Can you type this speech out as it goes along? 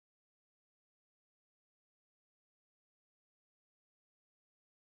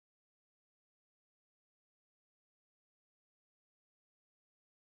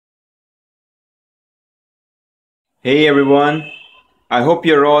Hey everyone, I hope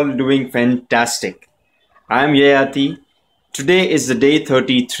you're all doing fantastic. I'm Yayati. Today is the day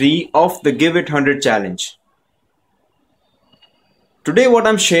 33 of the Give It 100 challenge. Today, what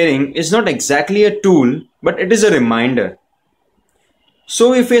I'm sharing is not exactly a tool, but it is a reminder. So,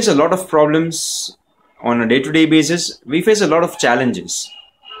 we face a lot of problems on a day to day basis, we face a lot of challenges.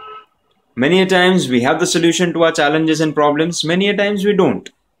 Many a times we have the solution to our challenges and problems, many a times we don't.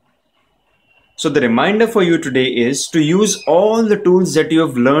 So, the reminder for you today is to use all the tools that you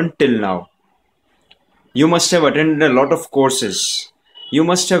have learned till now. You must have attended a lot of courses. You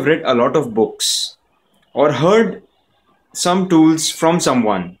must have read a lot of books or heard some tools from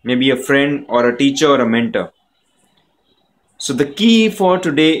someone, maybe a friend or a teacher or a mentor. So the key for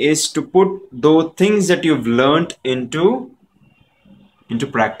today is to put those things that you've learned into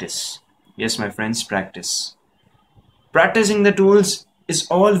practice. Yes, my friends, practice. Practicing the tools is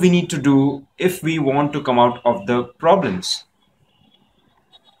all we need to do if we want to come out of the problems.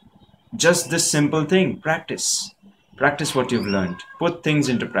 Just this simple thing, practice. Practice what you've learned. Put things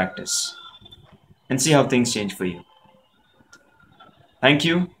into practice and see how things change for you. Thank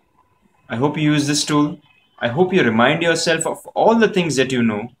you. I hope you use this tool. I hope you remind yourself of all the things that you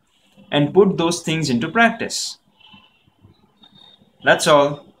know and put those things into practice. That's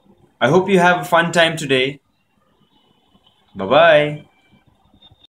all. I hope you have a fun time today. Bye-bye.